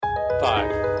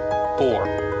5,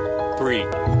 4, 3, 2,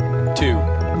 1.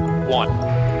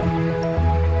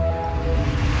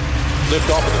 Lift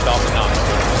off of the Falcon 9.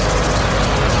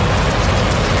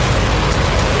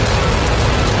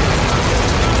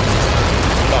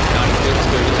 Falcon 9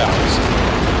 clear the towers.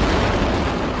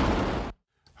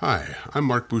 Hi, I'm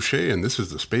Mark Boucher, and this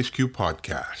is the SpaceQ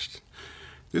Podcast.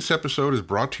 This episode is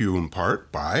brought to you in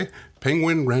part by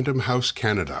Penguin Random House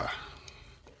Canada.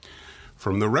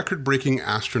 From the record-breaking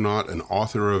astronaut and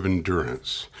author of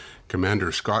Endurance,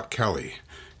 Commander Scott Kelly,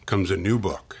 comes a new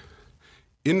book.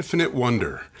 Infinite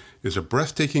Wonder is a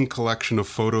breathtaking collection of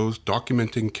photos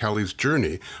documenting Kelly's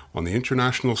journey on the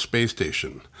International Space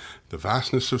Station, the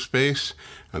vastness of space,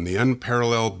 and the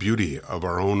unparalleled beauty of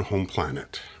our own home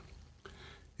planet.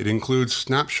 It includes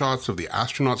snapshots of the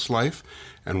astronaut's life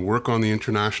and work on the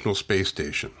International Space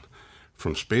Station,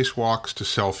 from spacewalks to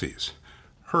selfies,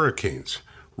 hurricanes,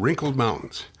 wrinkled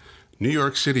mountains, New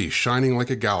York City shining like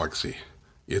a galaxy.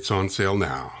 It's on sale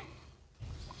now.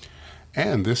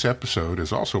 And this episode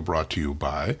is also brought to you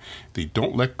by the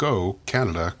Don't Let Go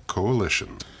Canada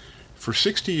Coalition. For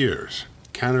 60 years,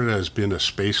 Canada has been a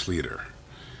space leader.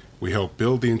 We helped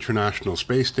build the International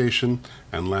Space Station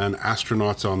and land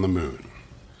astronauts on the moon.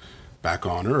 Back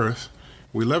on Earth,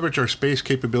 we leverage our space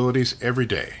capabilities every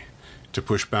day to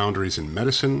push boundaries in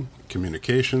medicine,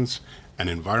 communications, and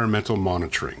environmental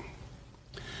monitoring.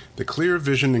 The clear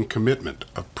vision and commitment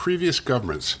of previous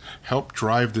governments helped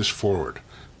drive this forward,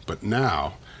 but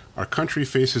now our country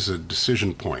faces a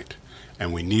decision point,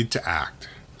 and we need to act.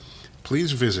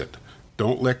 Please visit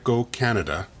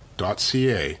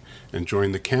don'tletgocanada.ca and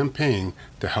join the campaign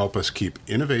to help us keep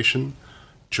innovation,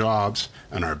 jobs,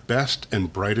 and our best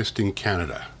and brightest in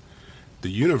Canada. The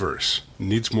universe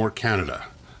needs more Canada.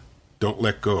 Don't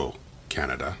let go,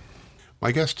 Canada.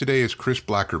 My guest today is Chris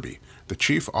Blackerby, the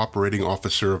Chief Operating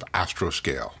Officer of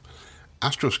Astroscale.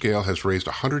 Astroscale has raised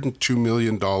 $102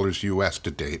 million US to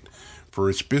date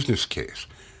for its business case,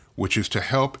 which is to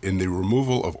help in the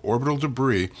removal of orbital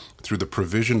debris through the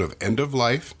provision of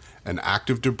end-of-life and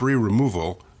active debris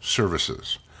removal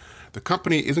services. The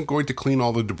company isn't going to clean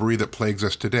all the debris that plagues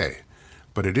us today,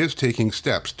 but it is taking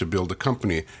steps to build a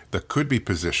company that could be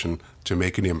positioned to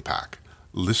make an impact.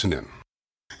 Listen in.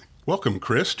 Welcome,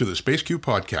 Chris, to the SpaceQ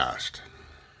Podcast.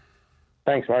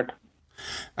 Thanks, Mark.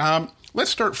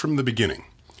 Let's start from the beginning.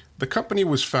 The company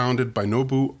was founded by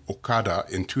Nobu Okada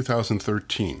in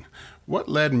 2013. What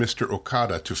led Mr.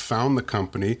 Okada to found the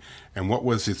company, and what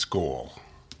was its goal?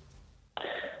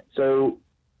 So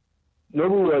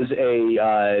Nobu was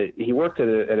he worked at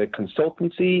a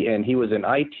consultancy, and he was an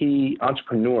IT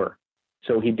entrepreneur.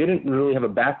 So he didn't really have a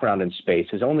background in space.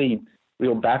 His only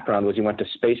real background was he went to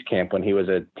space camp when he was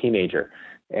a teenager.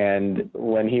 And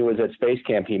when he was at space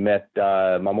camp, he met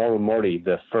Mamoru Mori,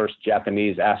 the first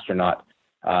Japanese astronaut.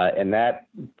 And that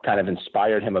kind of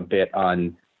inspired him a bit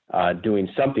on doing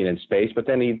something in space. But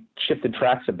then he shifted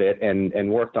tracks a bit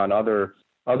and worked on other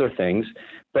things.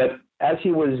 But as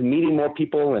he was meeting more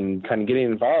people and kind of getting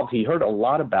involved, he heard a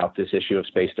lot about this issue of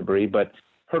space debris, but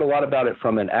heard a lot about it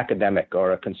from an academic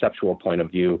or a conceptual point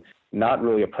of view, not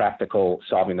really a practical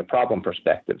solving the problem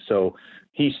perspective. So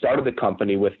he started the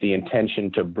company with the intention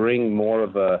to bring more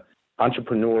of a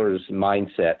entrepreneur's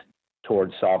mindset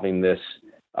towards solving this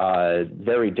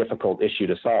very difficult issue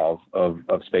to solve of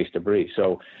space debris.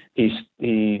 So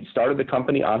he started the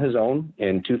company on his own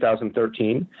in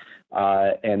 2013,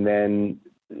 and then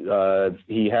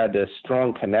he had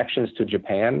strong connections to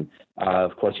Japan.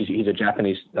 Of course, he's a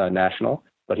Japanese national,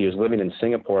 but he was living in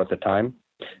Singapore at the time.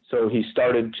 So he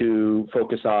started to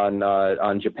focus on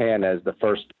Japan as the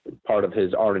first part of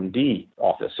his R&D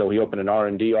office. So he opened an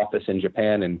R&D office in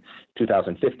Japan in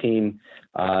 2015,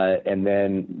 and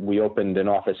then we opened an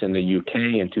office in the UK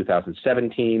in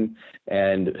 2017,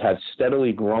 and have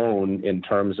steadily grown in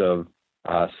terms of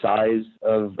size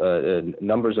of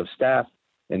numbers of staff,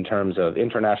 in terms of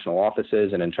international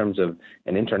offices, and in terms of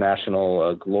an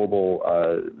international global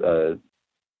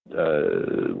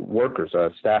workers,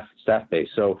 staff base.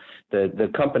 So the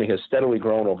company has steadily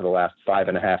grown over the last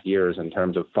 5.5 years in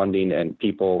terms of funding and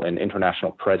people and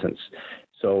international presence.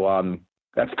 So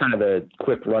that's kind of a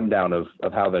quick rundown of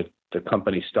how the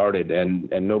company started.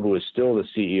 And Nobu is still the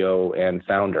CEO and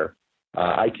founder.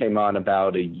 I came on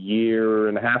about 1.5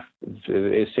 years,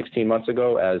 16 months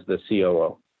ago as the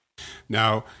COO.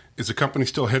 Now, is the company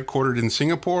still headquartered in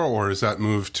Singapore, or has that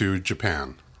moved to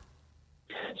Japan?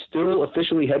 Still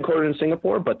officially headquartered in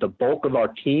Singapore, but the bulk of our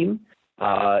team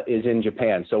is in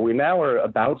Japan. So we now are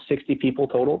about 60 people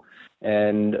total,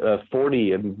 and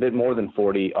 40, a bit more than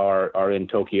 40, are in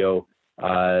Tokyo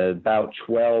About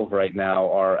 12 right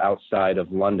now are outside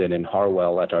of London in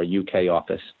Harwell at our UK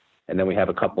office, and then we have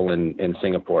a couple in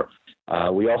Singapore.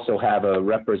 We also have a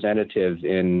representative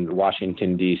in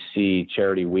Washington, D.C.,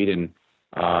 Charity Whedon,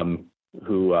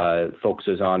 who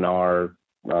focuses on our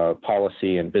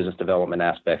policy and business development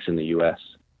aspects in the U.S.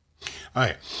 All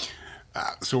right.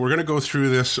 So we're going to go through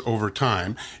this over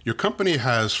time. Your company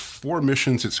has 4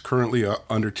 missions it's currently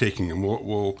undertaking, and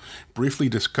we'll briefly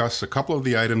discuss a couple of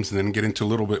the items and then get into a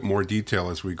little bit more detail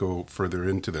as we go further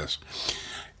into this.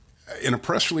 In a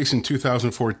press release in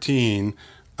 2014,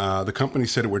 the company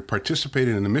said it would participate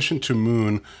in a mission to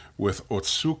Moon with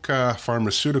Otsuka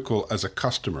Pharmaceutical as a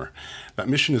customer. That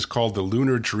mission is called the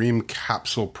Lunar Dream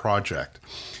Capsule Project.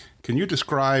 Can you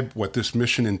describe what this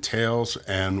mission entails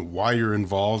and why you're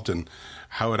involved and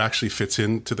how it actually fits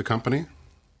into the company?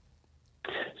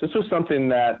 So this was something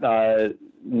that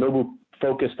Nobu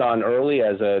focused on early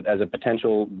as a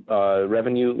potential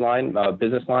revenue line,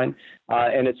 business line,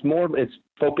 and it's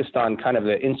focused on kind of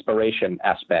the inspiration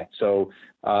aspect. So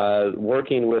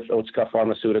working with Otsuka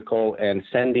Pharmaceutical and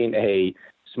sending a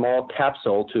small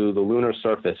capsule to the lunar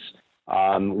surface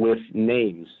with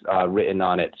names written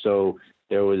on it. So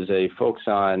there was a focus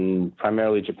on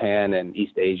primarily Japan and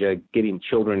East Asia, getting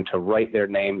children to write their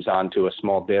names onto a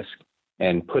small disc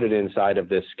and put it inside of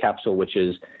this capsule, which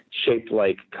is shaped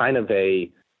like kind of a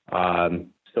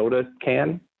soda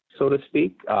can, so to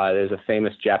speak. There's a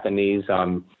famous Japanese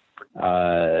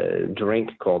drink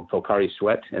called Pocari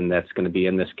Sweat, and that's going to be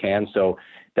in this can. So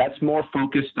that's more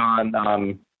focused on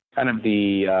kind of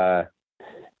the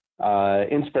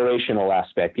inspirational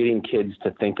aspect, getting kids to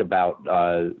think about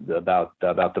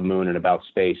the moon and about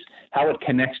space, how it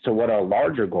connects to what our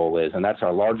larger goal is, and that's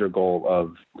our larger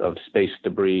goal of space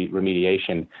debris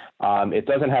remediation. It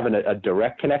doesn't have a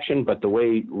direct connection, but the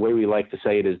way we like to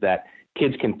say it is that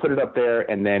kids can put it up there,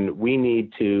 and then we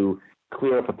need to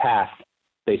clear up a path,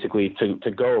 basically,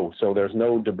 to go. So there's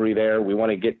no debris there. We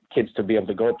want to get kids to be able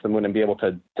to go up to the moon and be able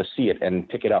to see it and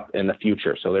pick it up in the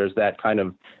future. So there's that kind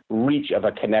of reach of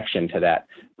a connection to that.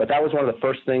 But that was one of the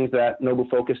first things that Nobu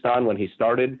focused on when he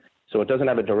started. So it doesn't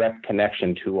have a direct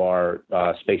connection to our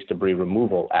space debris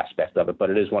removal aspect of it, but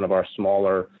it is one of our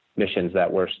smaller missions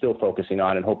that we're still focusing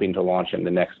on and hoping to launch in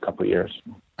the next couple of years.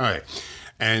 All right.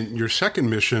 And your second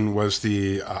mission was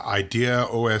the IDEA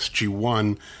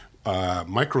OSG-1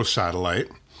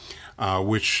 microsatellite,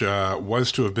 which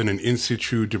was to have been an in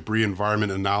situ debris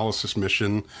environment analysis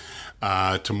mission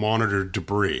to monitor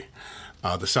debris.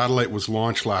 The satellite was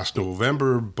launched last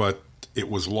November, but it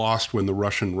was lost when the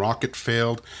Russian rocket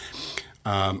failed.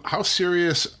 How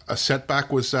serious a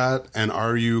setback was that, and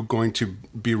are you going to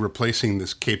be replacing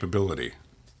this capability?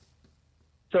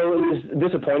 So it was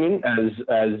disappointing,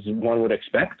 as one would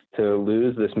expect, to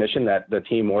lose this mission that the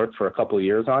team worked for a couple of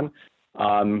years on.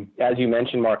 As you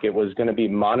mentioned, Mark, it was going to be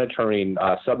monitoring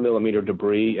sub-millimeter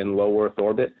debris in low Earth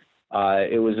orbit.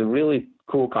 It was a really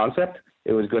cool concept.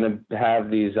 It was going to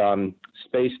have these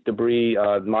space debris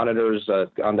monitors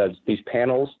on these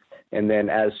panels, and then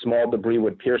as small debris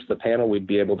would pierce the panel, we'd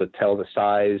be able to tell the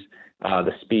size,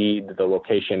 the speed, the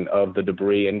location of the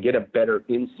debris, and get a better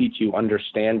in situ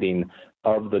understanding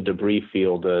of the debris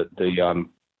field,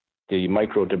 the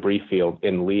micro debris field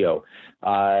in LEO.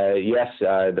 Yes,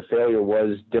 the failure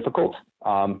was difficult,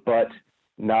 but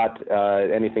not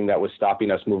anything that was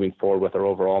stopping us moving forward with our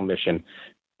overall mission.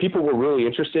 People were really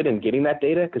interested in getting that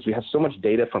data because we have so much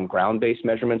data from ground-based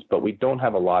measurements, but we don't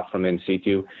have a lot from in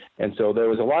situ. And so there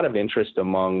was a lot of interest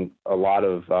among a lot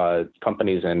of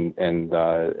companies and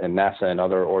NASA and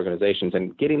other organizations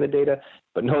in getting the data,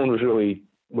 but no one was really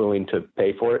willing to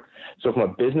pay for it. So from a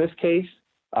business case,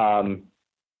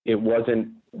 it wasn't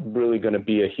really going to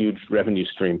be a huge revenue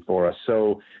stream for us.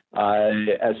 So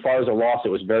as far as a loss, it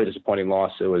was a very disappointing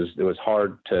loss. It was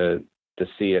hard to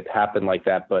see it happen like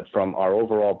that. But from our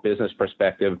overall business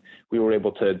perspective, we were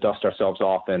able to dust ourselves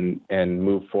off and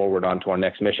move forward onto our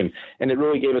next mission. And it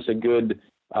really gave us a good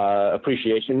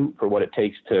appreciation for what it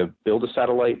takes to build a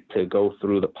satellite, to go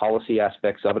through the policy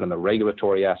aspects of it and the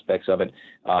regulatory aspects of it,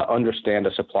 understand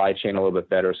the supply chain a little bit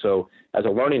better. So as a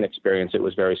learning experience, it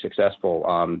was very successful,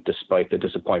 despite the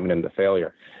disappointment and the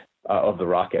failure of the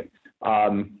rocket.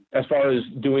 As far as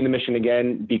doing the mission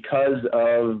again, because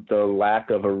of the lack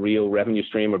of a real revenue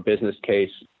stream or business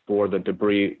case for the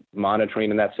debris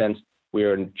monitoring in that sense, we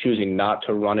are choosing not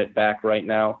to run it back right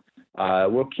now.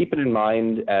 We'll keep it in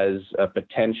mind as a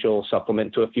potential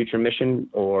supplement to a future mission,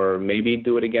 or maybe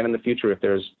do it again in the future if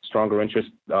there's stronger interest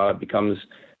becomes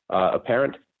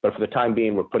apparent. But for the time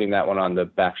being, we're putting that one on the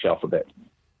back shelf a bit.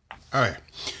 All right.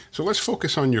 So let's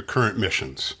focus on your current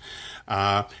missions.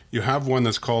 You have one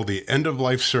that's called the End of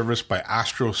Life Service by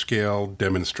Astroscale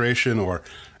Demonstration, or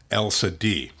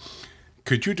ELSA-D.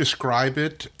 Could you describe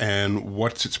it and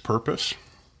what's its purpose?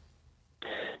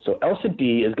 So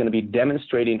ELSA-D is going to be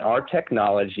demonstrating our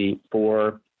technology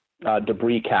for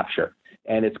debris capture.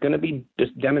 And it's going to be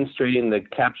just demonstrating the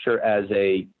capture as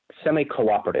a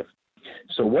semi-cooperative.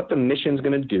 So what the mission's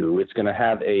going to do, it's going to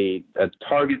have a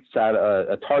target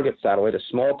satellite, a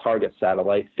small target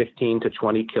satellite, 15 to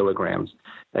 20 kilograms,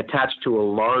 attached to a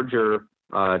larger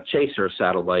chaser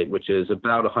satellite, which is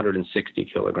about 160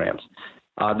 kilograms.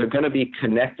 They're going to be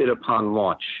connected upon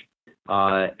launch.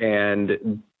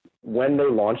 And when they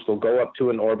launch, they'll go up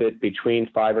to an orbit between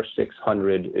 500 or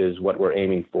 600 is what we're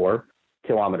aiming for,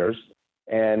 kilometers.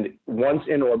 And once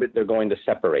in orbit, they're going to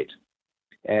separate.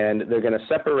 And they're going to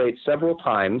separate several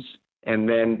times, and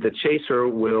then the chaser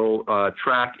will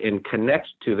track and connect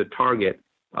to the target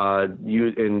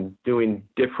in doing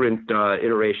different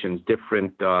iterations,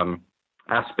 different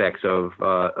aspects of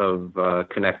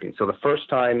connecting. So the first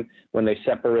time when they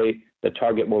separate, the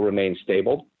target will remain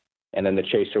stable, and then the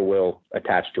chaser will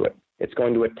attach to it. It's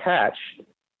going to attach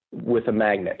with a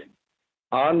magnet.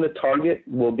 On the target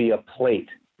will be a plate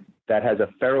that has a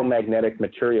ferromagnetic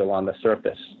material on the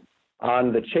surface.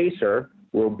 On the chaser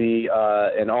will be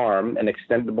an arm, an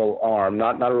extendable arm,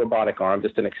 not a robotic arm,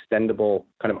 just an extendable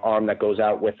kind of arm that goes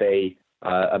out with a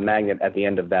magnet at the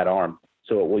end of that arm.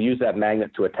 So it will use that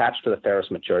magnet to attach to the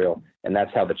ferrous material, and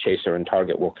that's how the chaser and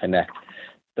target will connect.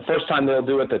 The first time they'll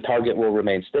do it, the target will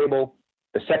remain stable.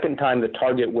 The second time, the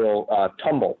target will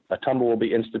tumble. A tumble will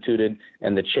be instituted,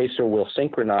 and the chaser will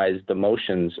synchronize the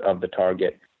motions of the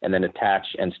target and then attach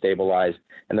and stabilize.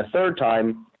 And the third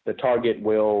time, the target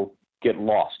will get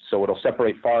lost. So it'll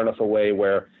separate far enough away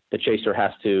where the chaser has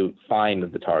to find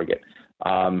the target.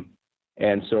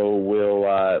 And so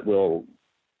we'll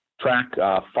track,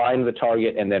 find the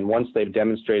target, and then once they've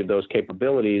demonstrated those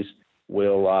capabilities,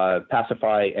 we'll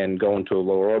pacify and go into a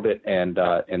lower orbit and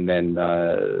then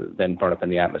burn up in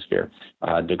the atmosphere,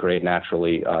 degrade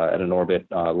naturally at an orbit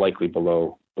likely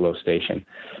below station.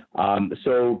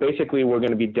 So basically, we're going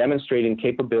to be demonstrating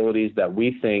capabilities that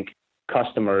we think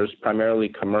customers, primarily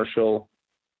commercial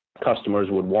customers,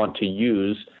 would want to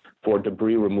use for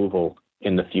debris removal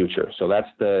in the future. So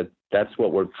that's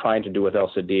what we're trying to do with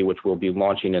ELSA-D, which we'll be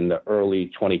launching in the early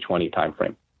 2020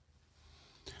 timeframe.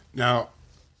 Now,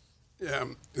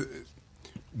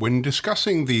 when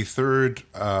discussing the third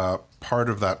part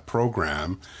of that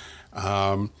program,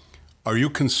 are you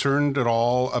concerned at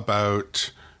all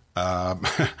about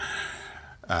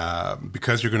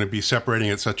because you're going to be separating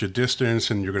at such a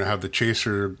distance and you're going to have the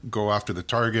chaser go after the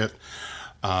target,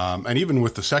 and even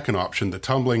with the second option, the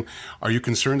tumbling, are you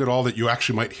concerned at all that you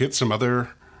actually might hit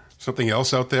something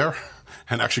else out there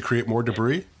and actually create more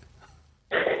debris?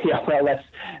 Yeah, well,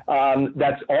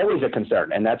 that's always a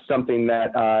concern, and that's something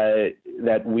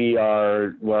that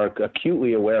we're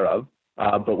acutely aware of.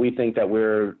 But we think that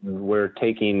we're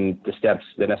taking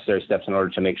the necessary steps in order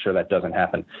to make sure that doesn't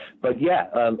happen. But yeah,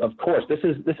 of course, this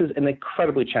is an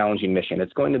incredibly challenging mission.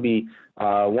 It's going to be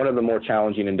one of the more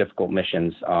challenging and difficult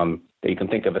missions that you can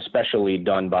think of, especially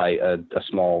done by a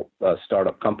small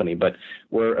startup company. But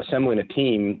we're assembling a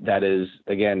team that is,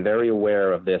 again, very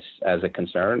aware of this as a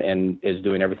concern and is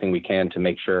doing everything we can to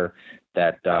make sure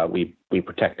that we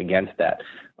protect against that.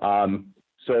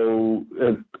 So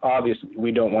obviously,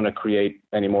 we don't want to create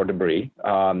any more debris,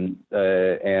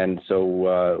 and so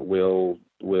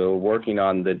we're working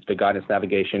on the guidance,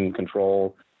 navigation,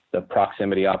 control, the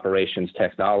proximity operations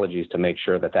technologies to make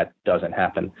sure that doesn't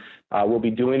happen. We'll be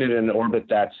doing it in an orbit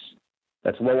that's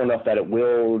low enough that it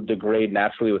will degrade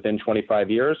naturally within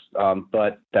 25 years,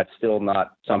 but that's still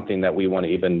not something that we want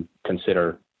to even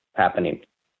consider happening.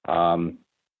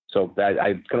 So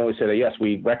I can only say that, yes,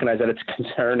 we recognize that it's a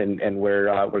concern, and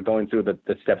we're going through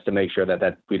the steps to make sure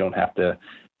that we don't have to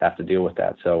deal with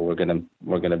that. So we're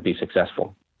gonna be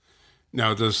successful.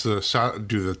 Now, do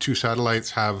the two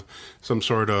satellites have some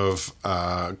sort of,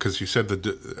 because you said that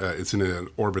it's in an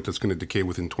orbit that's going to decay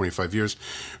within 25 years,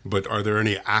 but are there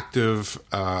any active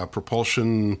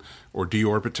propulsion or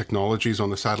deorbit technologies on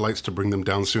the satellites to bring them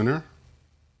down sooner?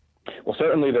 Well,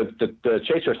 certainly the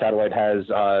chaser satellite has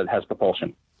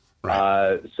propulsion.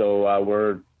 Right. So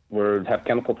we're have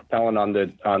chemical propellant on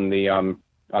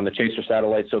the chaser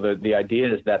satellite. So the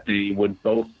idea is that they would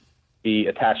both be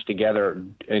attached together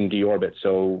in deorbit.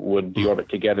 So would deorbit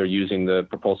together using the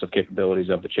propulsive capabilities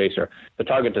of the chaser. The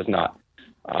target does not.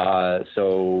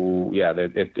 So yeah,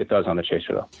 it does on the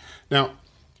chaser though. Now,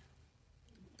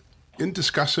 in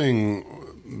discussing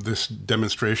this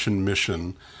demonstration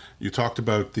mission, you talked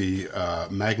about the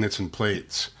magnets and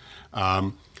plates.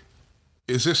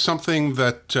 Is this something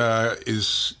that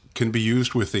can be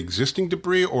used with existing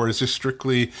debris, or is this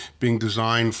strictly being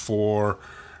designed for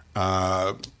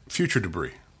future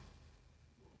debris?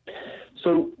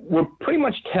 So we're pretty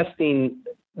much testing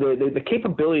the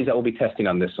capabilities that we'll be testing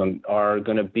on this one are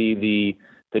going to be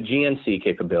the GNC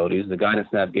capabilities, the guidance,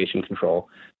 navigation, control,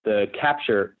 the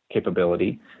capture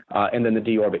capability, and then the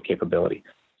deorbit capability.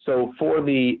 So for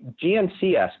the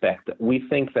GNC aspect, we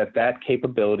think that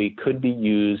capability could be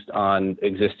used on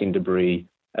existing debris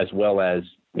as well as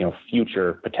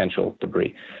future potential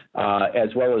debris,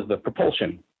 as well as the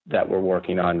propulsion that we're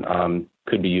working on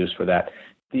could be used for that.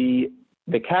 The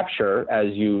capture,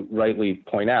 as you rightly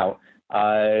point out,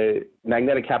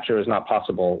 magnetic capture is not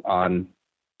possible on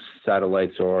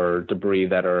satellites or debris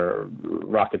that are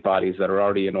rocket bodies that are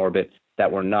already in orbit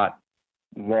that were not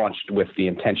launched with the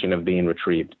intention of being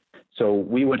retrieved. So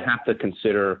we would have to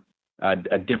consider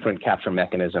a different capture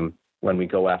mechanism when we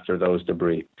go after those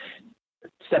debris.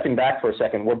 Stepping back for a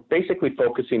second, we're basically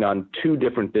focusing on two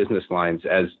different business lines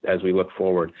as we look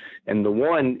forward. And the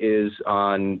one is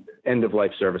on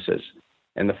end-of-life services.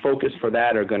 And the focus for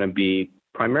that are going to be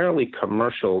primarily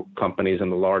commercial companies in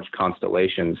the large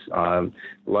constellations,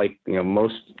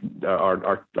 most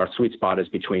our sweet spot is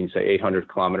between, say, 800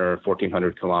 kilometer,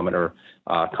 1400 kilometer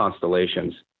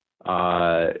constellations.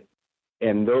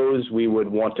 And those we would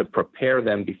want to prepare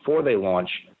them before they launch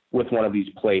with one of these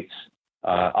plates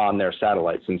on their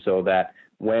satellites. And so that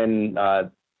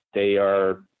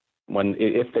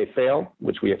if they fail,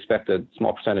 which we expect a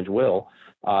small percentage will,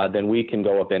 then we can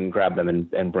go up and grab them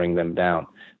and bring them down.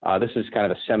 This is kind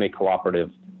of a semi-cooperative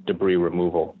debris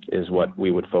removal is what we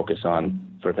would focus on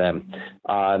for them.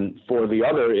 For the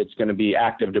other, it's going to be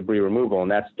active debris removal,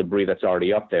 and that's debris that's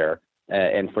already up there.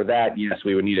 And for that, yes,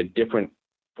 we would need a different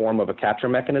form of a capture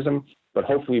mechanism, but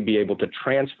hopefully be able to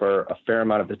transfer a fair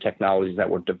amount of the technologies that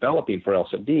we're developing for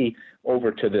LCD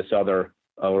over to this other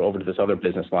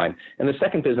business line. And the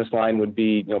second business line would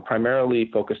be primarily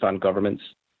focused on governments,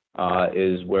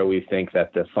 is where we think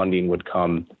that the funding would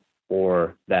come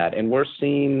for that. And we're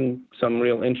seeing some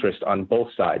real interest on both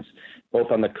sides,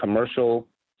 both on the commercial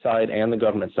side and the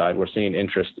government side. We're seeing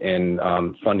interest in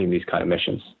funding these kind of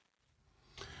missions.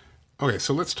 Okay,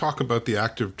 so let's talk about the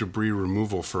active debris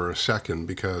removal for a second,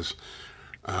 because,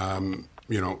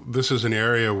 this is an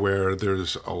area where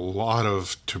there's a lot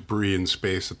of debris in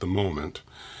space at the moment,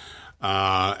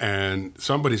 and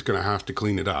somebody's going to have to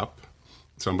clean it up.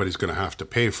 Somebody's going to have to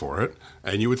pay for it.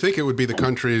 And you would think it would be the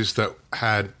countries that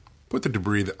had put the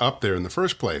debris up there in the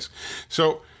first place.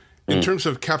 So in terms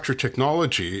of capture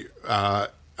technology,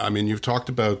 you've talked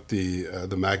about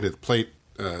the magnet plate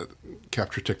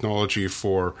capture technology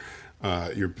for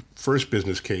your first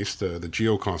business case, the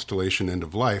GEO constellation end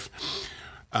of life.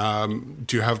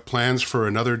 Do you have plans for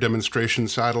another demonstration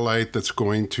satellite that's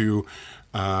going to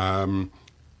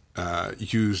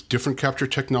use different capture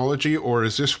technology, or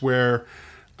is this where,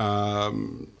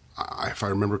 if I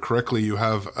remember correctly, you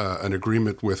have an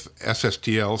agreement with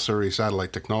SSTL, Surrey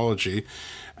Satellite Technology,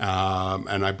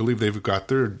 and I believe they've got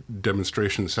their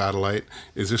demonstration satellite.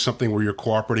 Is this something where you're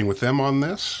cooperating with them on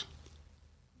this?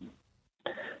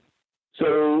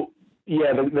 So,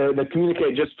 yeah, the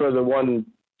communicate, just for the one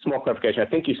small clarification, I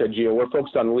think you said GEO. We're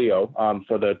focused on LEO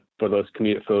for those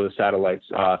satellites,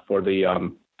 for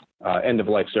the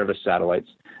end-of-life service satellites.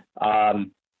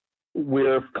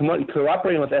 We're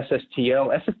cooperating with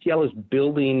SSTL. SSTL is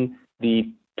building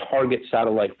the target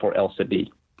satellite for LCD.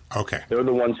 Okay. They're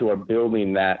the ones who are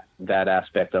building that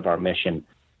aspect of our mission.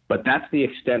 But that's the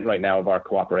extent right now of our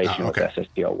cooperation with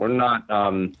SSTL. We're not,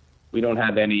 we don't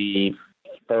have any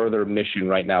further mission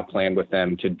right now planned with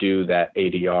them to do that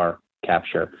ADR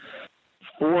capture.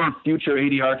 For future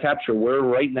ADR capture, we're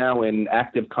right now in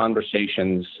active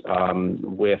conversations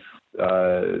with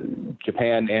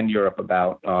Japan and Europe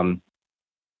about,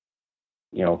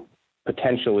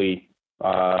 potentially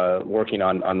working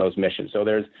on those missions. So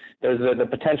there's the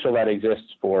potential that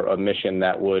exists for a mission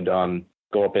that would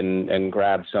go up and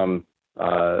grab some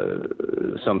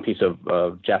piece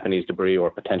of Japanese debris, or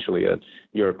potentially a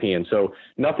European. So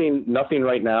nothing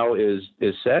right now is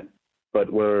set,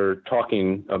 but we're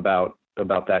talking about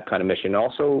that kind of mission.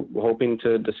 Also hoping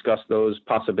to discuss those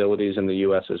possibilities in the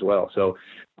U.S. as well. So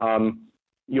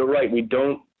you're right.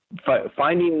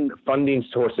 Finding funding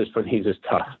sources for these is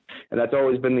tough, and that's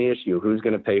always been the issue. Who's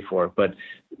going to pay for it? But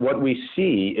what we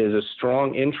see is a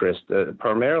strong interest,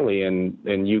 primarily in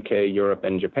UK, Europe,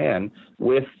 and Japan,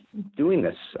 with doing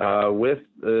this, with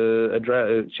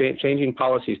changing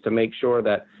policies to make sure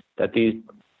that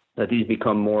these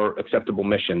become more acceptable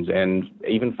missions, and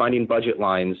even finding budget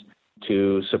lines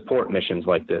to support missions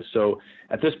like this. So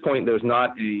at this point, there's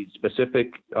not a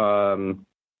specific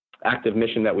active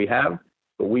mission that we have,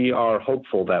 but we are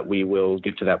hopeful that we will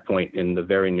get to that point in the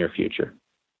very near future.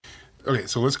 Okay,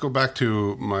 so let's go back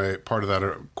to my part of that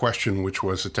question, which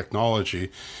was the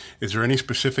technology. Is there any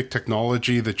specific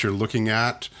technology that you're looking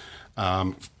at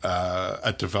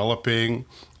developing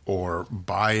or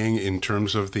buying in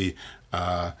terms of the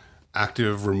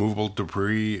active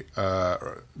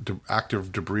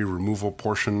debris removal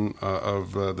portion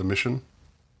of the mission?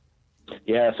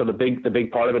 Yeah, so the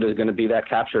big part of it is going to be that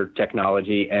capture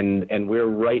technology, and we're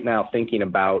right now thinking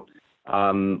about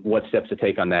what steps to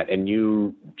take on that. And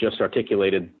you just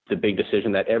articulated the big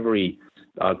decision that every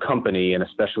company, and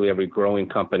especially every growing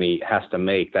company, has to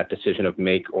make, that decision of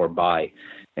make or buy.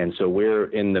 And so we're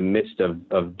in the midst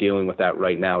of dealing with that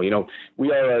right now. You know,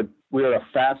 we are a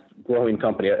fast growing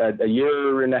company. A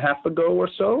year and a half ago or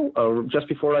so, just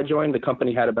before I joined, the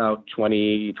company had about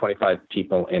 25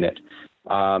 people in it.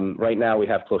 Right now we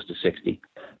have close to 60.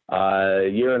 A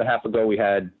year and a half ago, we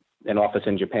had an office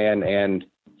in Japan and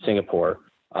Singapore.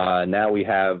 Now we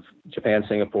have Japan,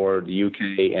 Singapore, the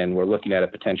UK, and we're looking at a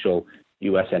potential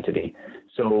US entity.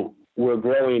 So we're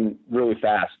growing really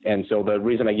fast. And so the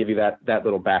reason I give you that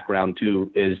little background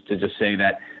too is to just say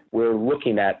that we're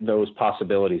looking at those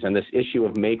possibilities, and this issue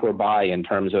of make or buy in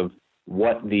terms of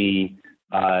what the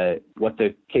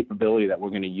capability that we're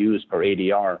going to use for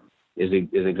ADR is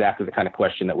exactly the kind of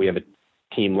question that we have a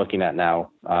team looking at now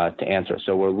to answer.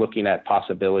 So we're looking at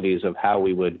possibilities of how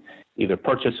we would either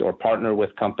purchase or partner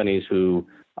with companies who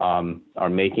are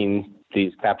making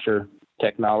these capture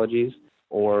technologies,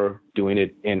 or doing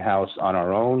it in-house on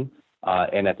our own.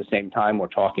 And at the same time, we're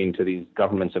talking to these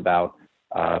governments about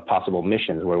possible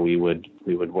missions where we would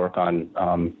work on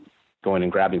going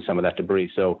and grabbing some of that debris.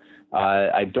 So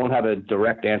I don't have a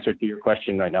direct answer to your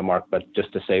question right now, Mark, but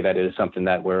just to say that it is something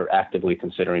that we're actively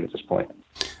considering at this point.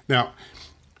 Now,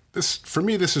 for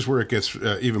me, this is where it gets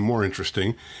even more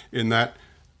interesting, in that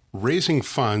raising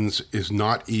funds is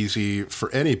not easy for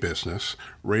any business.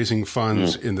 Raising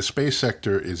funds in the space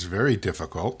sector is very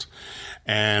difficult,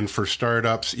 and for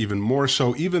startups even more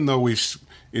so, even though it's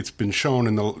been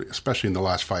shown, especially in the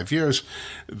last 5 years,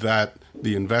 that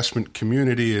the investment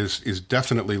community is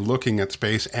definitely looking at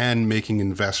space and making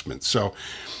investments. So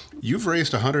you've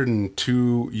raised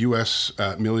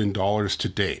 $102 million to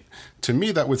date. To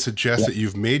me, that would suggest that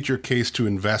you've made your case to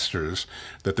investors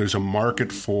that there's a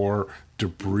market for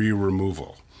debris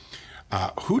removal.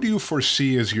 Who do you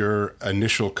foresee as your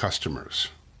initial customers?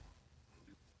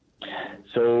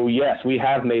 So yes, we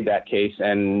have made that case,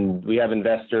 and we have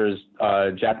investors,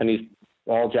 all Japanese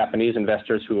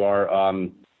investors, who are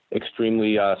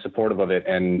extremely supportive of it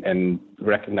and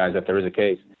recognize that there is a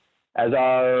case. As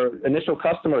our initial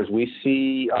customers, we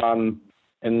see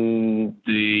in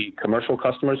the commercial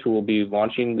customers who will be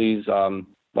launching these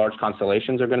large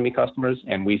constellations are going to be customers,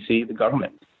 and we see the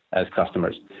government as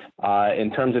customers.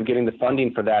 In terms of getting the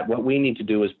funding for that, what we need to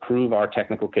do is prove our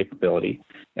technical capability,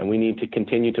 and we need to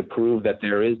continue to prove that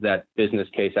there is that business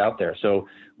case out there. So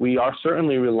we are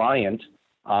certainly reliant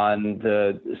on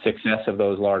the success of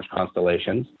those large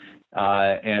constellations,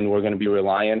 and we're going to be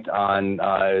reliant on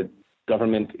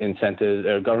government incentives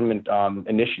or government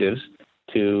initiatives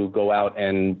to go out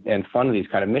and fund these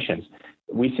kind of missions.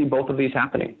 We see both of these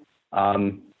happening.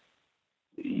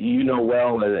 You know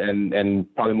well, and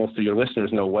probably most of your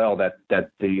listeners know well, that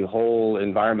the whole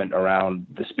environment around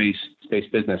the space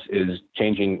business is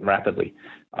changing rapidly.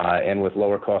 And with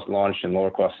lower cost launch and lower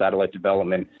cost satellite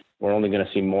development, we're only going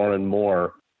to see more and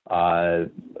more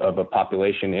of a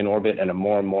population in orbit and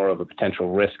more of a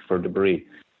potential risk for debris.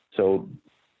 So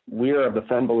we are of the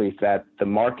firm belief that the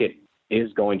market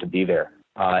is going to be there.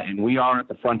 And we are at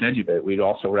the front edge of it. We'd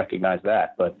also recognize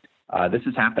that. But this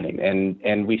is happening,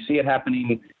 and we see it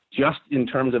happening just in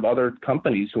terms of other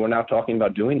companies who are now talking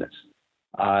about doing this.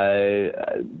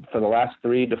 For the last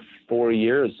 3 to 4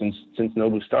 years since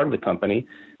Nobu started the company,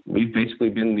 we've basically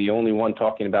been the only one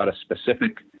talking about a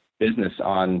specific business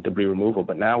on debris removal.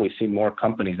 But now we see more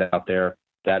companies out there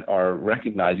that are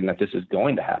recognizing that this is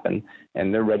going to happen,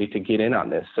 and they're ready to get in on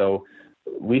this. So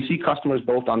we see customers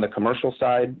both on the commercial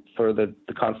side for the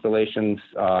constellations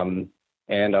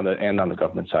and on the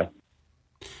government side.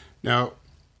 Now,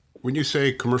 when you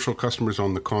say commercial customers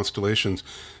on the constellations,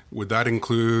 would that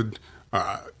include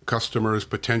customers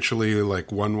potentially like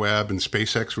OneWeb and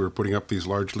SpaceX who are putting up these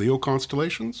large LEO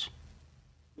constellations?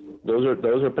 Those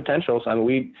are potentials. I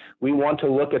mean, we want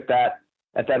to look at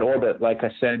that orbit, like I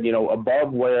said,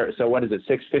 above where. So what is it?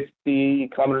 650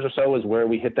 kilometers or so is where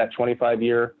we hit that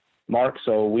 25-year mark.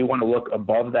 So we want to look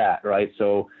above that, right?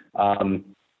 So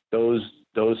those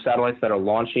those satellites that are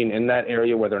launching in that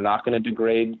area where they're not going to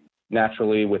degrade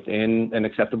naturally within an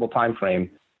acceptable time frame,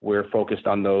 we're focused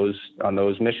on those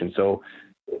missions. So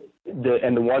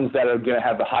the ones that are going to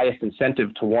have the highest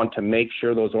incentive to want to make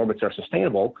sure those orbits are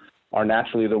sustainable are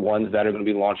naturally the ones that are going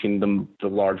to be launching the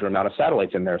larger amount of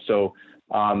satellites in there. So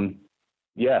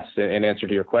yes, in answer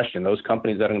to your question, those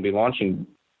companies that are going to be launching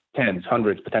tens,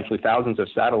 hundreds, potentially thousands of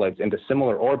satellites into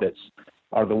similar orbits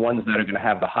are the ones that are going to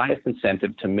have the highest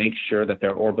incentive to make sure that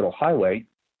their orbital highway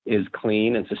is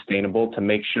clean and sustainable, to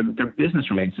make sure that their business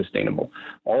remains sustainable.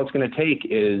 All it's going to take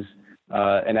is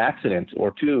an accident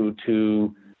or two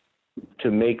to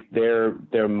make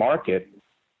their market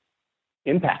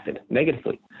impacted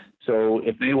negatively. So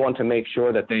if they want to make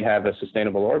sure that they have a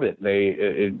sustainable orbit,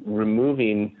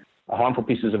 removing harmful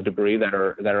pieces of debris that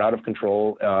are out of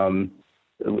control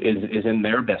is in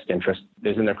their best interest,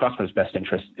 is in their customers' best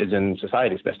interest, is in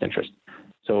society's best interest.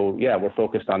 So yeah, we're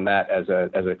focused on that as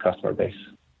a customer base.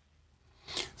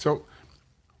 So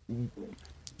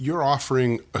you're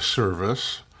offering a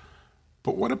service,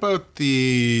 but what about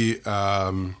the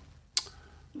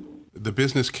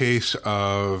business case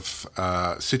of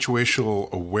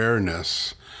situational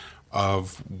awareness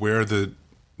of where the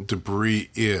debris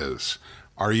is?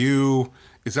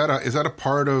 Is that a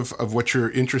part of what you're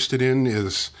interested in?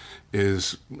 Is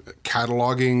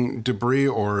cataloging debris,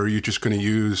 or are you just going to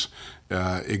use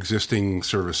existing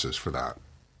services for that?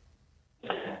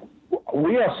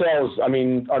 We ourselves,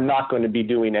 are not going to be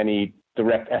doing any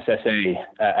direct SSA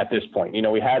at this point.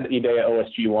 We had IDEA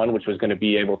OSG-1, which was going to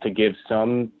be able to give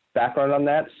some background on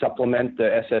that, supplement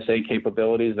the SSA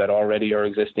capabilities that already are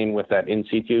existing with that in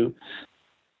situ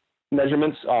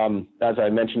measurements. As I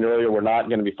mentioned earlier, we're not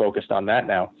going to be focused on that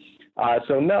now.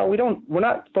 So no, we're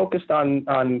not focused on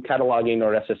cataloging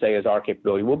or SSA as our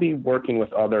capability. We'll be working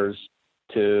with others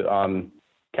to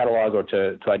catalog or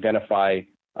to identify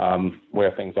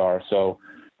where things are. So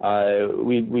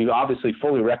we obviously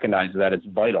fully recognize that it's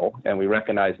vital, and we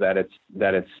recognize that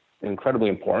it's incredibly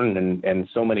important, and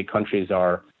so many countries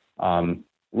are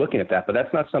looking at that, but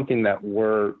that's not something that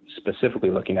we're specifically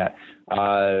looking at.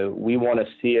 We want to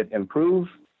see it improve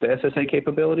the SSA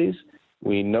capabilities.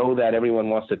 We know that everyone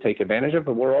wants to take advantage of it,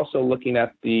 but we're also looking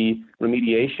at the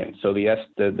remediation, so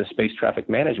the space traffic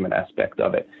management aspect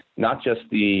of it, not just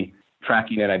the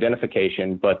tracking and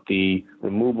identification, but the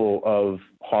removal of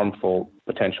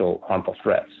potential harmful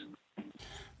threats.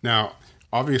 Now,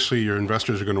 obviously, your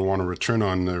investors are going to want a return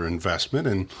on their investment,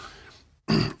 and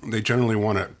they generally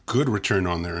want a good return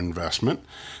on their investment.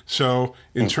 So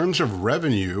in terms of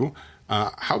revenue,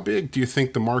 how big do you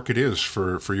think the market is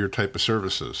for your type of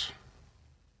services?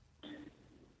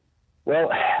 Well,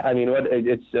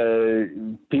 it's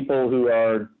people who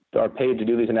are paid to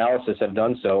do these analysis have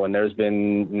done so, and there's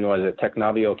been, as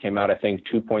Technavio came out, I think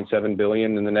 $2.7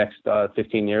 billion in the next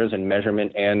 15 years in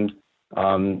measurement and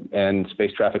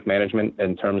space traffic management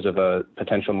in terms of a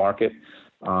potential market.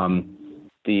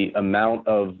 The amount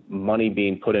of money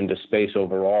being put into space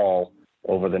overall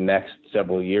over the next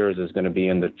several years is going to be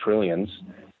in the trillions,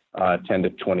 10 to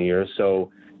 20 years. So,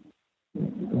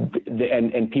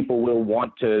 and people will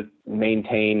want to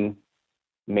maintain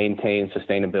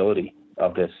sustainability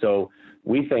of this. So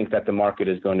we think that the market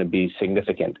is going to be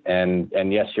significant.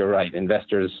 And yes, you're right.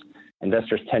 Investors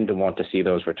tend to want to see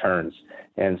those returns.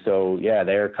 And so, yeah,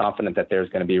 they're confident that there's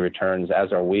going to be returns,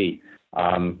 as are we.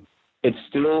 It's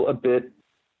still a bit,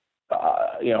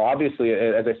 obviously,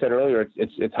 as I said earlier,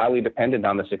 it's highly dependent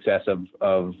on the success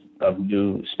of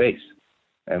new space,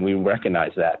 and we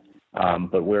recognize that.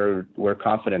 But we're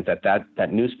confident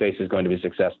that new space is going to be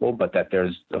successful, but that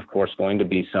there's, of course, going to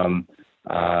be some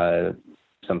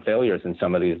failures in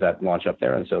some of these that launch up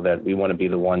there, and so that we want to be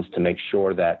the ones to make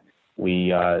sure that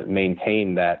we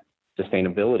maintain that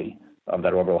sustainability of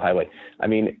that orbital highway.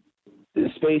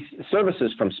 Space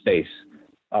services from space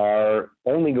are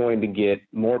only going to get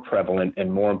more prevalent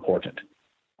and more important.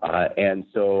 And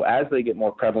so as they get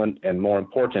more prevalent and more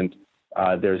important,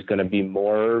 there's going to be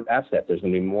more assets. There's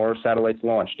going to be more satellites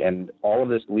launched. And all of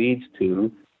this leads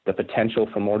to the potential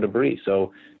for more debris.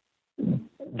 So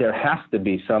there has to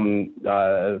be some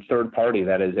third party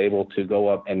that is able to go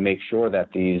up and make sure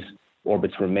that these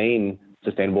orbits remain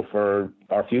sustainable for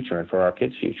our future and for our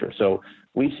kids' future. So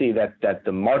we see that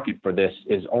the market for this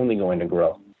is only going to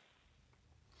grow.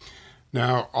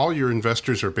 Now, all your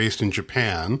investors are based in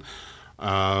Japan.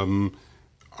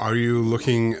 Are you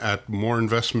looking at more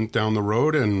investment down the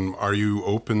road, and are you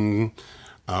open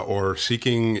or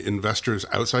seeking investors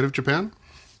outside of Japan?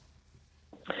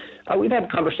 We've had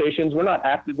conversations. We're not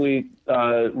actively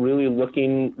really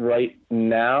looking right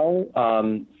now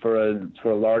for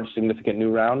a large, significant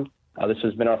new round. This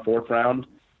has been our fourth round.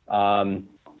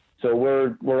 So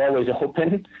we're always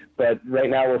open, but right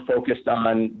now we're focused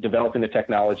on developing the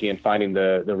technology and finding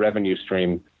the revenue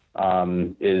stream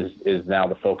is now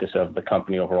the focus of the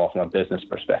company overall from a business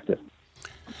perspective.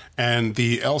 And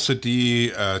the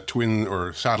ELSA-D twin,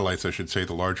 or satellites, I should say,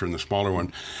 the larger and the smaller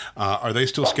one, are they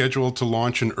still scheduled to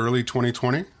launch in early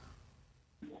 2020?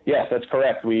 Yes, that's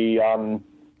correct. We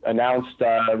announced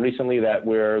recently that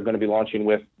we're going to be launching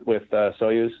with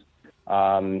Soyuz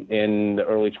in the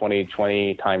early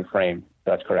 2020 timeframe.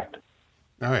 That's correct.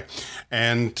 All right.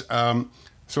 And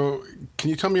so can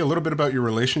you tell me a little bit about your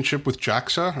relationship with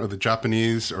JAXA, or the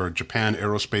Japanese or Japan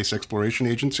Aerospace Exploration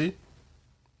Agency?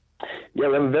 Yeah,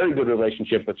 we have a very good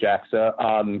relationship with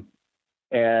JAXA.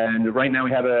 And right now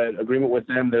we have an agreement with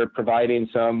them. They're providing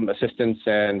some assistance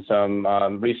and some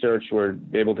research. We're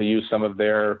able to use some of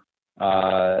their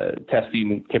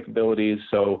testing capabilities.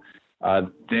 So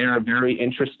they're very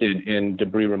interested in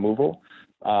debris removal.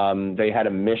 They had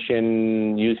a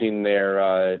mission using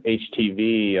their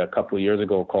HTV a couple of years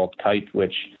ago called KITE,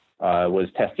 which was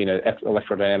testing an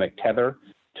electrodynamic tether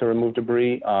to remove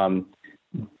debris.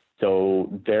 So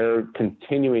they're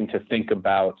continuing to think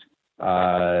about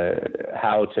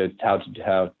how to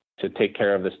take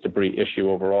care of this debris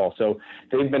issue overall. So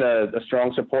they've been a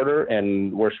strong supporter,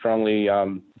 and we're strongly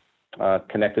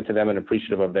connected to them and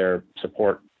appreciative of their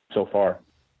support so far.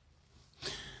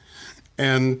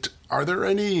 And are there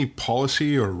any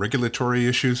policy or regulatory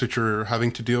issues that you're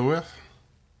having to deal with?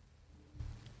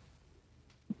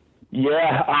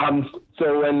 Yeah.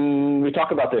 So when we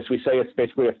talk about this, we say it's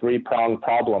basically a three-pronged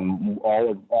problem.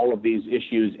 All of these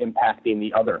issues impacting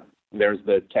the other. There's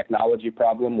the technology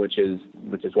problem, which is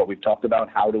what we've talked about.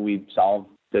 How do we solve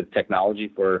the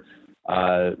technology for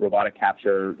robotic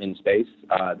capture in space?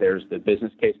 There's the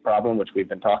business case problem, which we've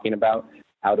been talking about.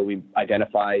 How do we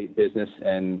identify business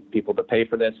and people to pay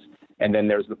for this? And then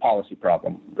there's the policy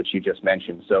problem, which you just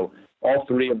mentioned. So all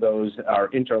three of those are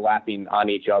interlapping on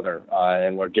each other,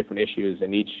 and where different issues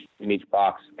in each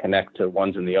box connect to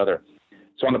ones in the other.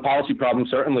 So on the policy problem,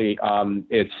 certainly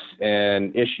it's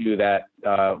an issue that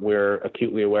we're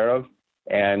acutely aware of,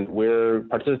 and we're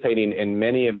participating in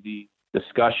many of the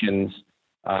discussions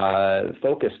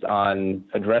focused on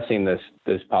addressing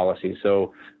this policy.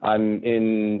 So I'm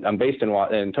based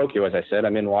in Tokyo, as I said.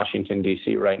 I'm in Washington,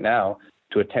 D.C. right now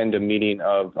to attend a meeting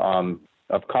of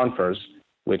CONFERS,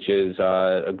 which is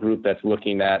a group that's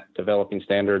looking at developing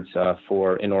standards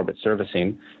for in-orbit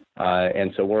servicing.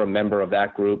 And so we're a member of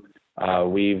that group.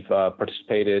 We've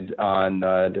participated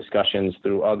on discussions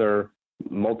through other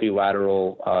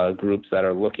multilateral groups that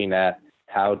are looking at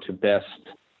how to best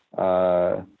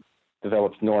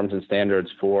develop norms and standards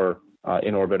for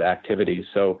in-orbit activities.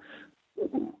 So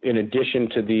in addition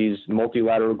to these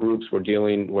multilateral groups,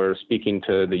 we're speaking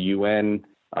to the UN.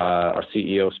 Our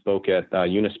CEO spoke at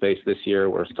Unispace this year.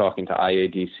 We're talking to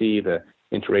IADC, the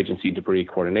Interagency Debris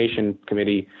Coordination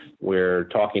Committee. We're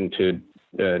talking to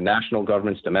national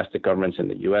governments, domestic governments in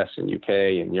the US and UK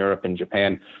and Europe and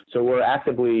Japan. So we're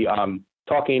actively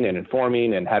talking and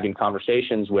informing and having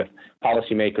conversations with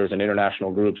policymakers and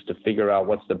international groups to figure out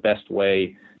what's the best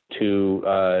way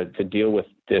to deal with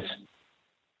this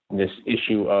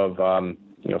issue of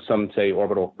some say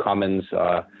orbital commons.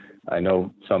 I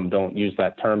know some don't use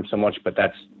that term so much, but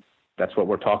that's what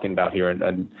we're talking about here,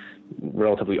 a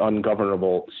relatively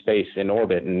ungovernable space in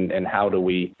orbit, and how do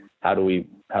we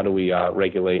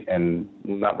regulate, and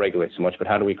not regulate so much, but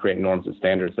how do we create norms and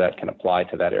standards that can apply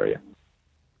to that area?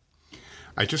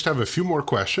 I just have a few more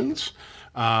questions.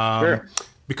 Sure.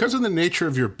 Because of the nature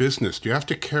of your business, do you have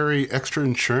to carry extra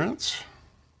insurance?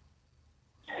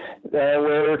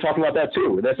 We're talking about that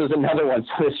too. This is another one.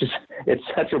 So it's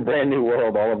such a brand new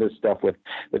world, all of this stuff with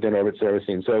in-orbit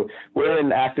servicing. So we're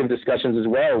in active discussions as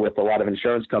well with a lot of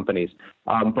insurance companies,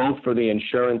 both for the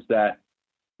insurance that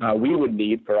we would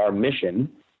need for our mission,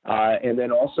 and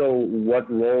then also what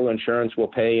role insurance will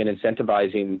play in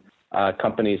incentivizing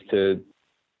companies to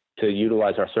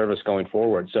utilize our service going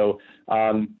forward. So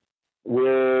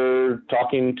we're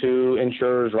talking to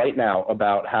insurers right now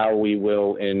about how we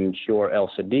will insure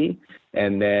ELSA-D,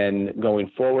 and then going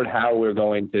forward, how we're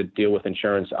going to deal with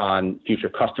insurance on future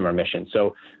customer missions.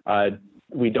 So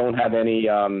we don't have any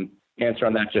answer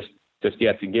on that just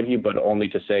yet to give you, but only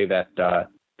to say that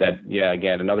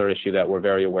again, another issue that we're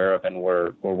very aware of, and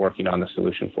we're working on the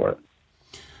solution for it.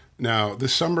 Now,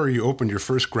 this summer you opened your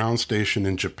first ground station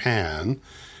in Japan.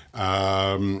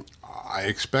 I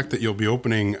expect that you'll be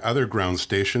opening other ground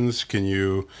stations. Can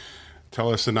you tell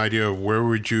us an idea of where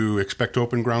would you expect to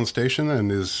open ground station,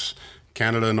 and is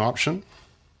Canada an option?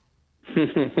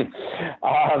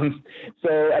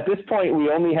 So at this point, we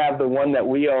only have the one that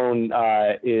we own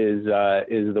is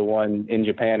the one in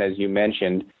Japan, as you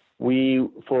mentioned. We,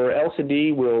 for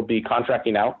LCD, will be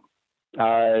contracting out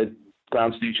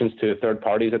ground stations to third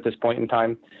parties at this point in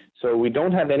time. So we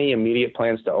don't have any immediate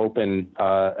plans to open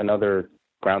another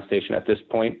ground station at this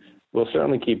point. We'll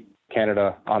certainly keep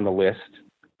Canada on the list,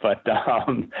 but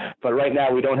right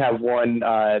now we don't have one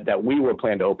that we will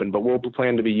plan to open, but we'll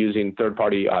plan to be using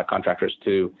third-party contractors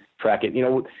to track it.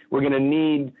 We're going to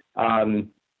need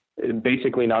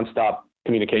basically nonstop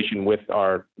communication with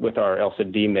our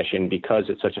LCD mission because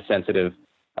it's such a sensitive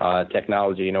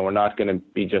technology. We're not going to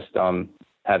be just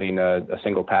having a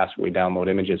single pass where we download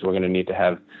images. We're going to need to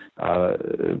have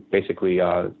basically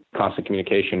constant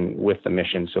communication with the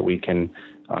mission so we can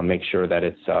make sure that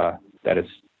it's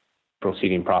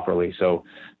proceeding properly. So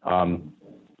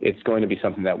it's going to be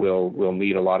something that we'll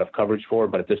need a lot of coverage for.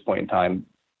 But at this point in time,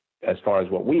 as far as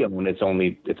what we own, it's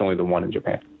only the one in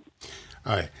Japan.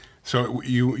 All right. So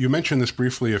you mentioned this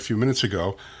briefly a few minutes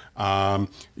ago.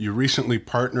 You recently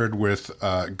partnered with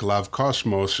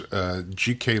Glavkosmos,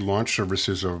 GK Launch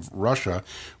Services of Russia,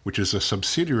 which is a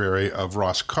subsidiary of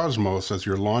Roscosmos, as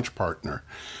your launch partner.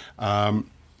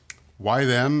 Why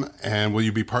them, and will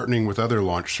you be partnering with other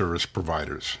launch service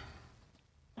providers?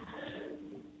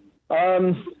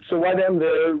 So why them?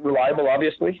 They're reliable,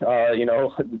 obviously,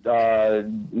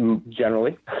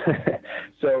 generally.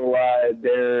 So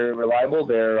they're reliable.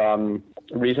 They're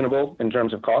reasonable in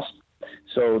terms of cost.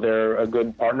 So they're a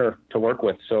good partner to work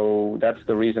with. So that's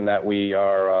the reason that we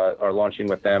are launching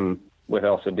with them with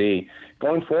LCD.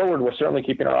 Going forward, we're certainly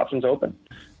keeping our options open.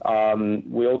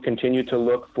 We'll continue to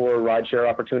look for rideshare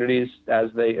opportunities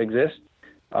as they exist.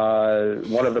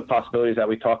 One of the possibilities that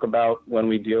we talk about when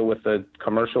we deal with the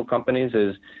commercial companies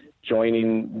is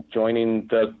joining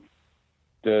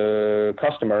the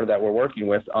customer that we're working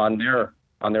with on their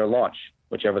launch,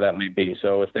 whichever that may be.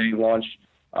 So if they launch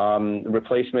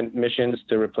replacement missions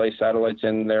to replace satellites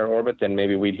in their orbit, then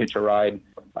maybe we'd hitch a ride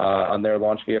on their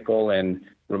launch vehicle and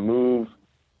remove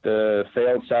the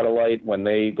failed satellite when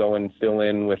they go and fill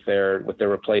in with their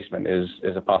replacement is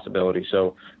a possibility.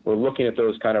 So we're looking at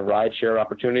those kind of ride share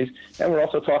opportunities, and we're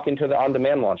also talking to the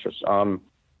on-demand launchers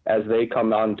as they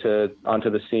come onto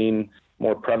the scene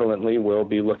more prevalently. We'll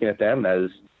be looking at them as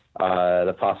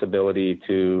the possibility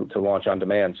to launch on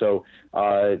demand. So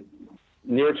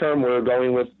near term, we're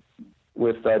going with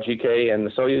GK and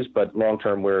the Soyuz, but long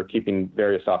term, we're keeping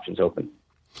various options open.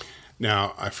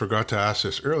 Now, I forgot to ask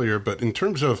this earlier, but in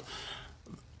terms of,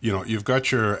 you've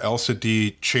got your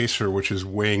LCD chaser, which is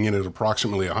weighing in at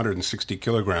approximately 160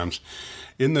 kilograms.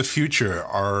 In the future,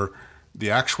 are the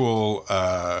actual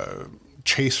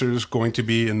chasers going to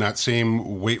be in that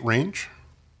same weight range?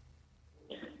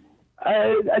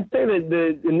 I'd say that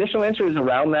the initial answer is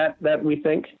around that we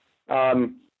think.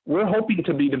 We're hoping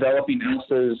to be developing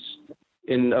ELSAs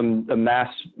in a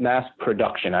mass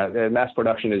production. Mass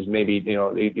production is maybe,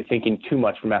 you're thinking too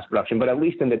much for mass production, but at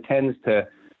least in the tens to,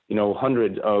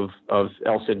 hundreds of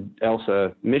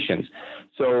ELSA missions.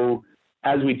 So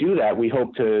as we do that, we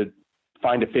hope to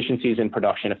find efficiencies in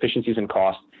production, efficiencies in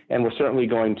cost, and we're certainly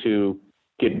going to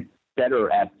get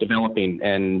better at developing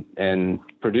and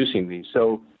producing these.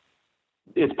 So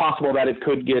it's possible that it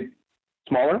could get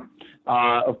smaller.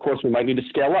 Of course, we might need to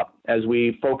scale up as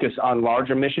we focus on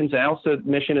larger missions. The ELSA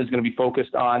mission is going to be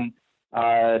focused on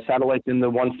satellites in the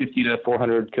 150 to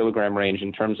 400 kilogram range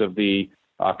in terms of the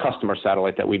customer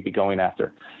satellite that we'd be going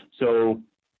after. So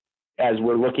as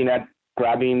we're looking at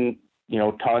grabbing,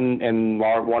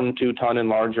 1 2 ton and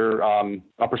larger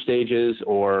upper stages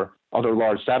or other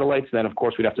large satellites, then of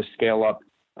course we'd have to scale up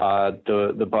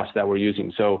the bus that we're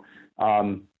using. So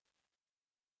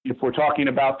if we're talking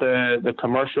about the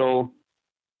commercial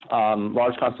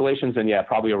large constellations, then yeah,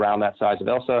 probably around that size of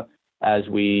ELSA. As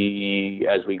we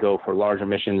go for larger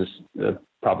missions,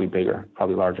 probably bigger,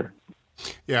 probably larger.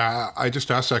 Yeah, I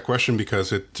just asked that question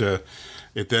because it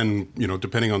then,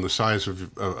 depending on the size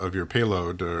of your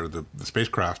payload or the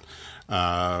spacecraft,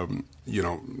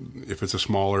 if it's a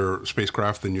smaller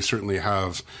spacecraft, then you certainly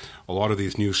have a lot of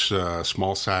these new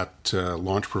small sat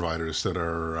launch providers that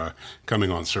are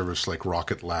coming on service, like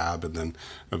Rocket Lab and then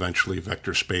eventually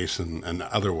Vector Space and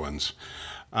other ones.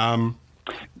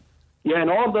 Yeah,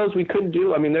 and all of those we could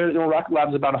do. I mean, Rocket Lab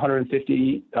is about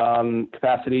 150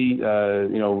 capacity.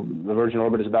 The Virgin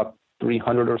Orbit is about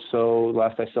 300 or so,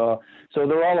 last I saw. So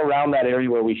they're all around that area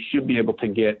where we should be able to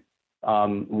get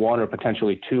one or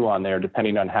potentially two on there,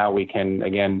 depending on how we can,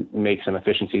 again, make some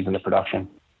efficiencies in the production.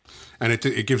 And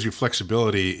it gives you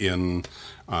flexibility in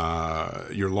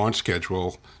your launch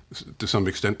schedule to some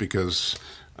extent because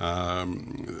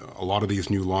A lot of these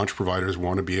new launch providers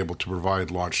want to be able to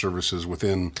provide launch services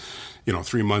within,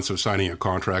 3 months of signing a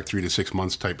contract, 3 to 6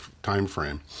 months type time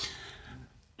frame.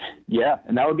 Yeah,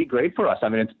 and that would be great for us. I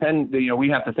mean, we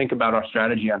have to think about our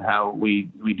strategy on how we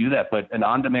do that. But an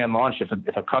on-demand launch, if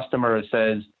a customer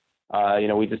says,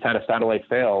 we just had a satellite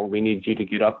fail, we need you to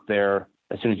get up there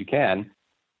as soon as you can.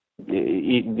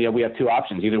 We have two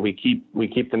options. Either we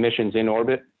keep the missions in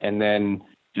orbit and then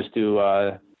just do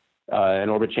an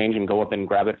orbit change and go up and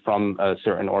grab it from a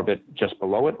certain orbit just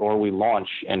below it, or we launch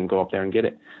and go up there and get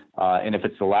it. And if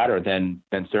it's the latter, then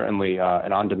certainly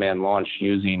an on-demand launch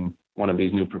using one of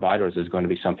these new providers is going to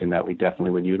be something that we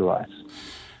definitely would utilize.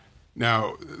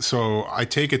 Now, so I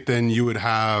take it then you would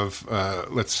have,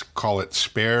 let's call it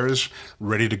spares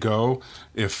ready to go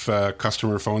if a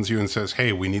customer phones you and says,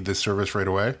 hey, we need this service right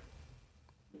away?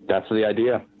 That's the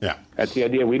idea. Yeah. That's the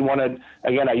idea. We'd want to,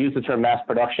 again, I use the term mass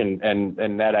production,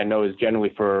 and that I know is generally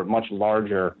for much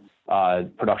larger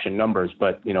production numbers,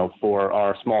 but, for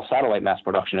our small satellite mass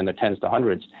production in the tens to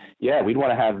hundreds, we'd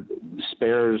want to have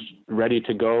spares ready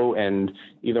to go and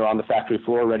either on the factory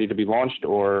floor ready to be launched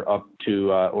or up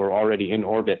to, or already in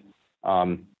orbit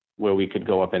where we could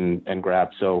go up and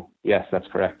grab. So yes, that's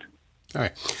correct. All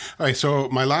right. So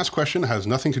my last question has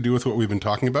nothing to do with what we've been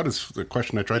talking about. It's the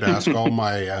question I try to ask all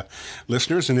my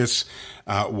listeners, and it's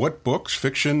what books,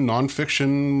 fiction,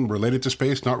 nonfiction, related to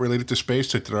space, not related to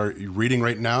space, that are you reading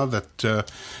right now that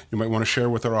you might want to share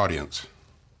with our audience?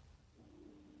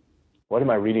 What am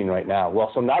I reading right now?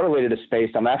 Well, so not related to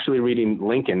space. I'm actually reading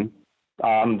Lincoln,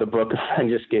 the book a friend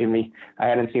just gave me. I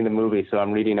hadn't seen the movie, so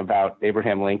I'm reading about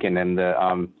Abraham Lincoln and the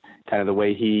kind of the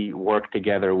way he worked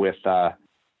together with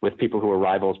people who were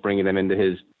rivals, bringing them into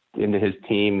his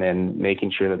team and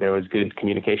making sure that there was good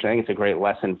communication. I think it's a great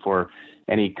lesson for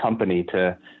any company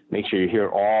to make sure you hear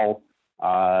all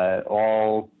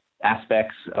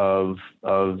aspects of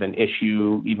an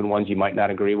issue, even ones you might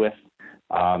not agree with.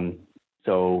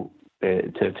 So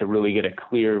to really get a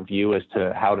clear view as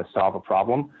to how to solve a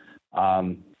problem,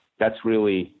 it's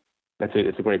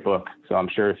a great book. So I'm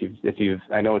sure if you've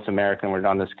I know it's American, we're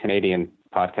on this Canadian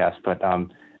podcast, but I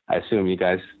assume you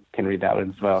guys can read that one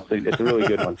as well. So it's a really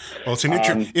good one. Well, it's an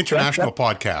international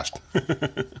podcast.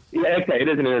 Yeah, okay. It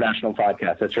is an international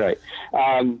podcast. That's right.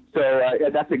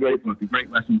 That's a great book, great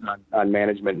lessons on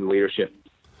management and leadership.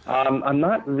 I'm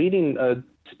not reading a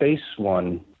space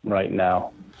one right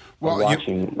now. Well,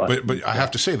 but I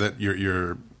have to say that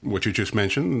you're what you just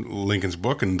mentioned, Lincoln's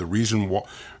book, and the reason,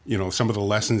 some of the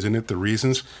lessons in it, the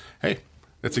reasons. Hey,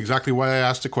 that's exactly why I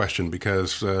asked the question,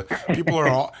 because people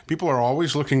are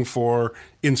always looking for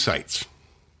insights.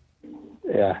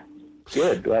 Yeah,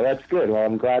 good. Well, that's good. Well,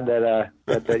 I'm glad that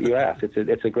you asked.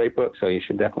 It's a great book, so you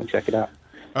should definitely check it out.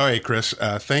 All right, Chris,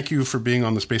 thank you for being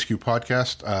on the SpaceQ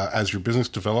podcast. As your business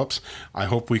develops, I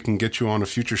hope we can get you on a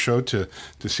future show to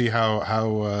see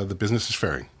how the business is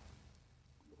faring.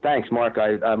 Thanks, Mark.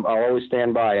 I'll always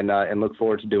stand by and look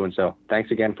forward to doing so. Thanks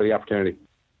again for the opportunity.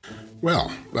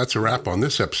 Well, that's a wrap on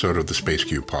this episode of the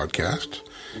SpaceQ podcast.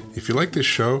 If you like this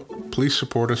show, please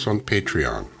support us on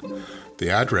Patreon. The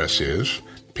address is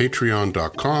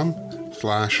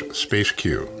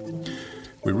patreon.com/SpaceQ.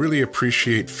 We really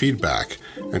appreciate feedback,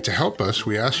 and to help us,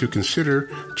 we ask you consider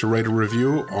to write a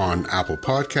review on Apple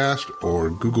Podcast or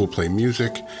Google Play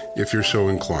Music if you're so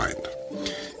inclined.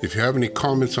 If you have any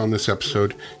comments on this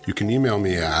episode, you can email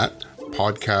me at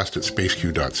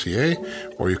podcast@spaceq.ca,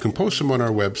 or you can post them on our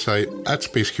website at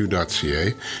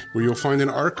spaceq.ca, where you'll find an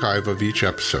archive of each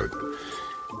episode.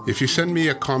 If you send me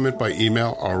a comment by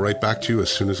email, I'll write back to you as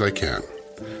soon as I can.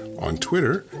 On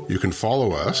Twitter, you can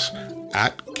follow us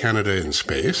at Canada in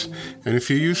Space, and if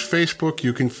you use Facebook,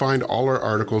 you can find all our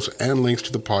articles and links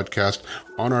to the podcast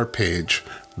on our page,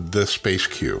 The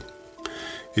SpaceQ.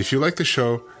 If you like the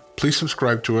show, please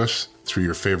subscribe to us through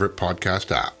your favorite podcast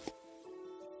app.